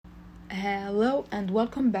Hello and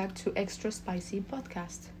welcome back to Extra Spicy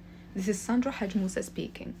Podcast. This is Sandra Musa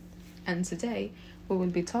speaking, and today we will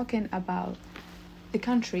be talking about the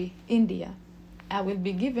country India. I will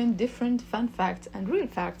be given different fun facts and real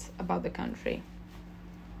facts about the country.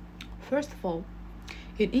 First of all,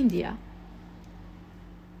 in India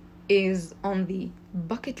is on the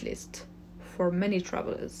bucket list for many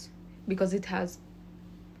travelers because it has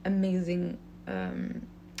amazing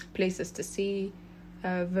places to see,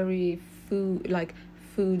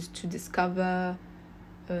 food to discover,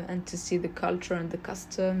 and to see the culture and the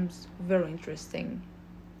customs. Very interesting,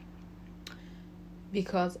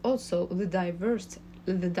 because also the diverse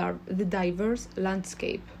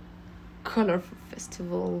landscape, colorful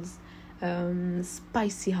festivals,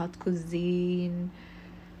 spicy hot cuisine.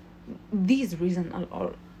 These reasons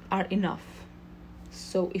are enough.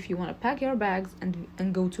 So if you want to pack your bags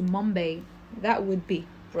and go to Mumbai, that would be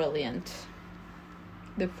brilliant.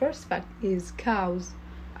 The first fact is cows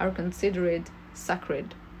are considered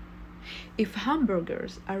sacred. If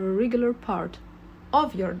hamburgers are a regular part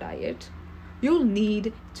of your diet, you'll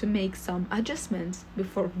need to make some adjustments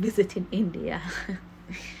before visiting India.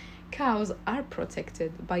 Cows are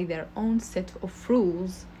protected by their own set of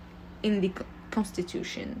rules in the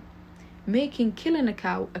constitution, making killing a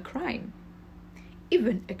cow a crime.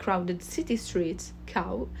 Even a crowded city streets,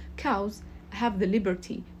 cows have the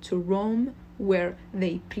liberty to roam where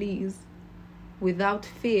they please without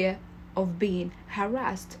fear of being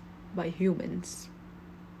harassed by humans.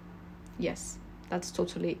 Yes, that's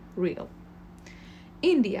totally real.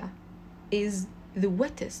 India is the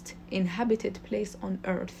wettest inhabited place on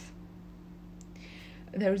earth.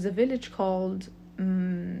 There is a village called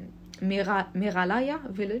Meghalaya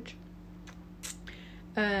village,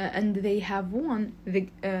 and they have won the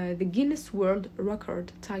Guinness World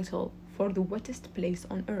Record title for the wettest place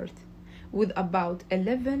on earth, with about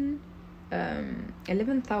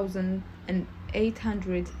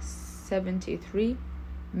 11,873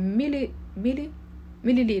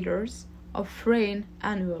 milliliters of rain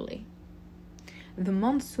annually. The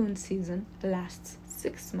monsoon season lasts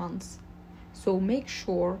 6 months, so make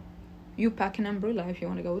sure you pack an umbrella if you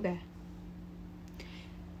want to go there.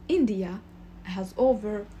 India has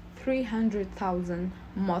over 300,000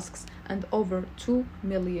 mosques and over 2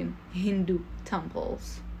 million Hindu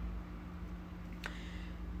temples.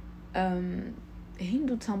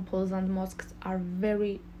 Hindu temples and mosques are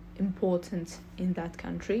very important in that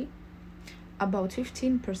country. About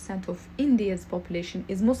 15% of India's population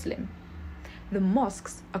is Muslim. The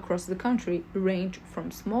mosques across the country range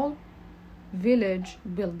from small village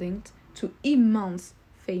buildings to immense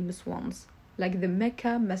famous ones, like the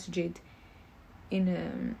Mecca Masjid in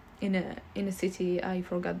a city I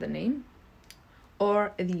forgot the name,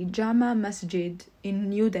 or the Jama Masjid in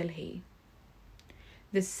New Delhi.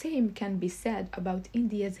 The same can be said about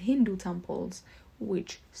India's Hindu temples,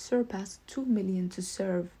 which surpass 2 million to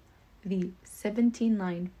serve the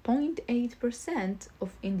 79.8%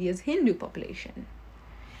 of India's Hindu population.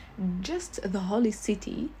 Just the holy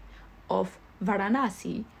city of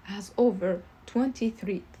Varanasi has over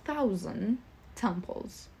 23,000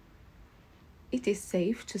 temples. It is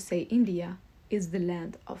safe to say India is the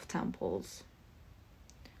land of temples.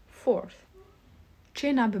 Fourth,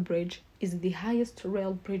 Chenab Bridge is the highest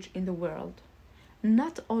rail bridge in the world.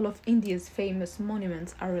 Not all of India's famous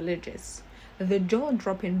monuments are religious. The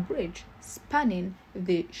jaw-dropping bridge spanning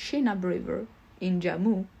the Chenab River in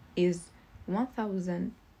Jammu is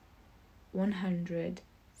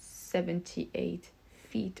 1,178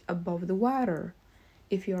 feet above the water.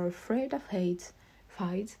 If you are afraid of heights,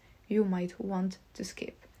 you might want to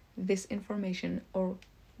skip this information or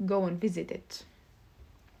go and visit it.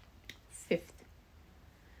 Fifth,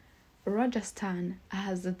 Rajasthan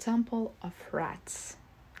has the Temple of Rats.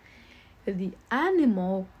 The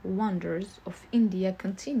animal wonders of India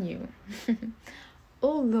continue.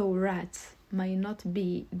 Although rats might not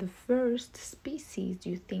be the first species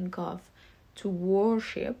you think of to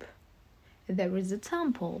worship, there is a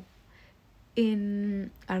temple in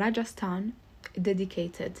Rajasthan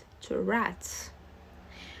dedicated to rats.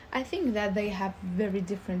 I think that they have very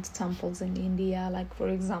different temples in India. Like, for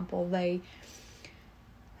example, they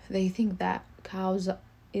think that cows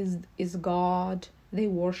is God. They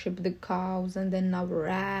worship the cows, and then now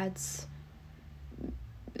rats.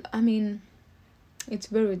 I mean, it's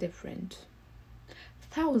very different.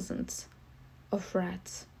 Thousands of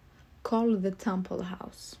rats call the temple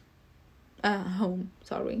home,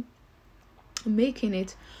 making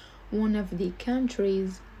it one of the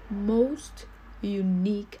country's most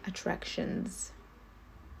unique attractions.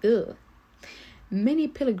 Many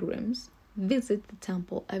pilgrims visit the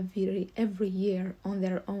temple every year on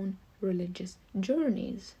their own religious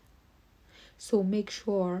journeys. So make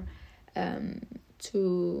sure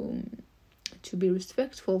to be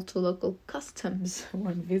respectful to local customs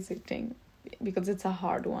when visiting, because it's a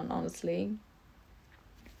hard one, honestly.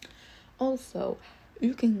 Also,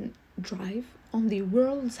 you can drive on the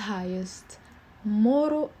world's highest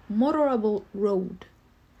motorable road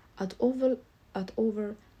at over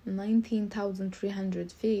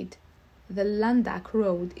 19,300 feet. The Landak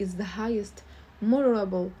Road is the highest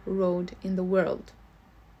motorable road in the world.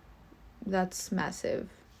 That's massive.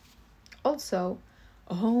 Also,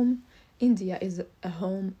 India is a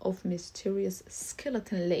home of mysterious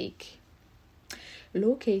Skeleton Lake.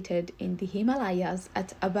 Located in the Himalayas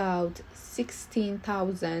at about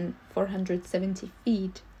 16,470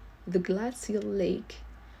 feet, the glacial lake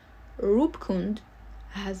Rupkund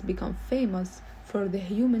has become famous for the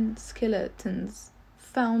human skeletons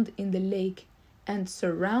found in the lake and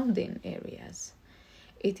surrounding areas.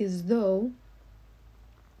 It is thought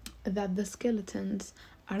that the skeletons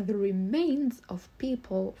are the remains of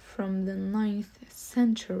people from the 9th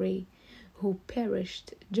century who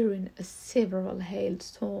perished during a severe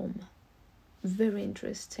hailstorm. Very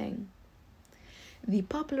interesting. The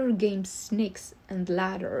popular game Snakes and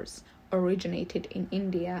Ladders originated in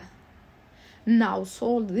India.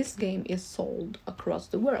 This game is sold across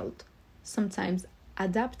the world, sometimes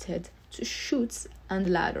adapted to Chutes and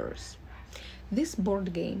Ladders. This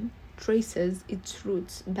board game traces its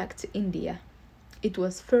roots back to India. It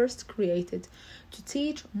was first created to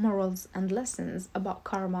teach morals and lessons about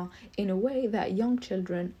karma in a way that young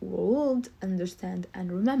children would understand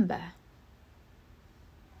and remember.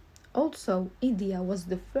 Also, India was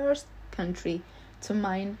the first country to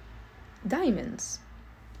mine diamonds.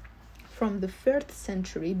 From the 3rd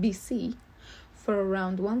century BC, for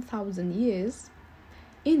around 1,000 years,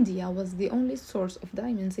 India was the only source of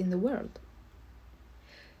diamonds in the world.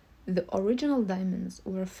 The original diamonds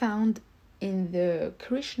were found in the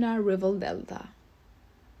Krishna River Delta.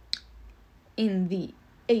 In the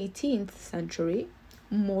 18th century,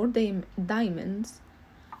 more diamonds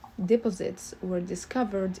deposits were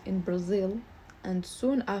discovered in Brazil and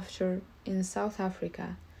soon after in South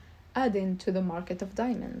Africa, adding to the market of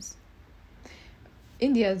diamonds.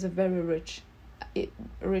 India is a very rich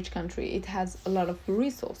country. It has a lot of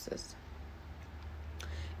resources.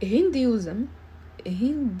 Hinduism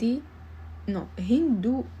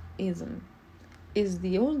is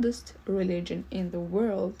the oldest religion in the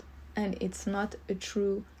world, and it's not a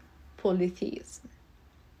true polytheism.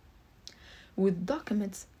 With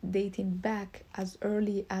documents dating back as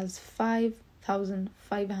early as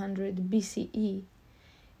 5,500 BCE,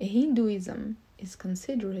 Hinduism is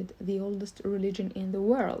considered the oldest religion in the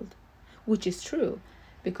world, which is true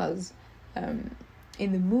because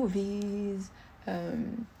in the movies,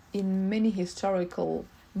 in many historical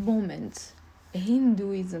moments,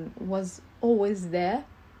 Hinduism was always there.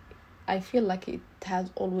 I feel like it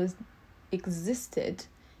has always existed,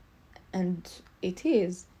 and it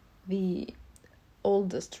is the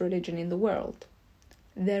oldest religion in the world.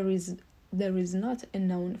 There is not a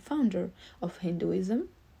known founder of Hinduism,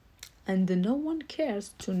 and no one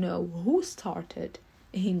cares to know who started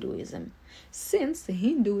Hinduism, since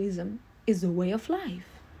Hinduism is a way of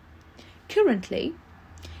life. Currently,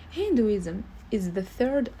 Hinduism is the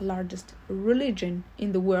 3rd largest religion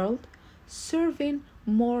in the world, serving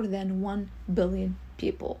more than 1 billion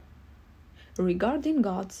people. Regarding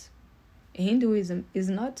gods, Hinduism is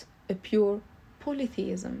not a pure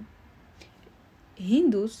polytheism.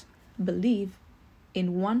 Hindus believe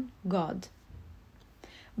in one god,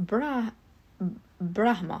 Brahma,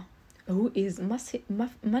 who is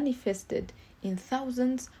manifested in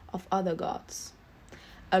thousands of other gods.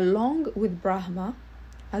 Along with Brahma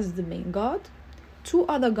as the main god, 2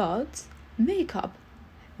 other gods make up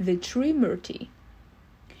the Trimurti.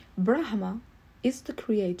 Brahma is the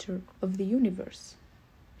creator of the universe.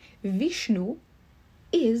 Vishnu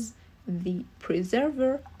is the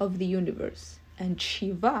preserver of the universe, and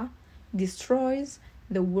Shiva destroys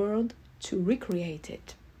the world to recreate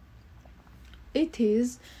it. It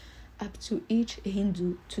is up to each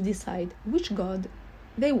Hindu to decide which god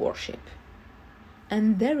they worship.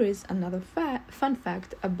 And there is another fun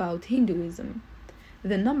fact about Hinduism.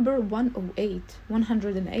 The number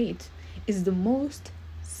 108 is the most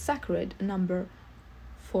sacred number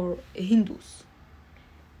for Hindus.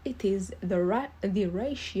 It is the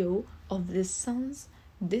ratio of the sun's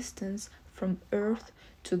distance from Earth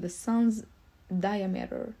to the sun's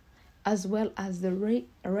diameter, as well as the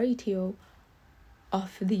ratio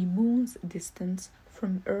of the moon's distance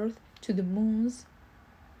from Earth to the moon's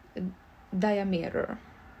diameter,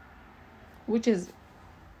 which is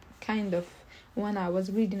kind of when I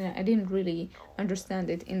was reading it, I didn't really understand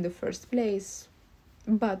it in the first place,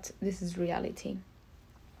 but this is reality.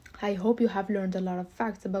 I hope you have learned a lot of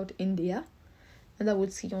facts about India, and I will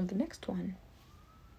see you on the next one.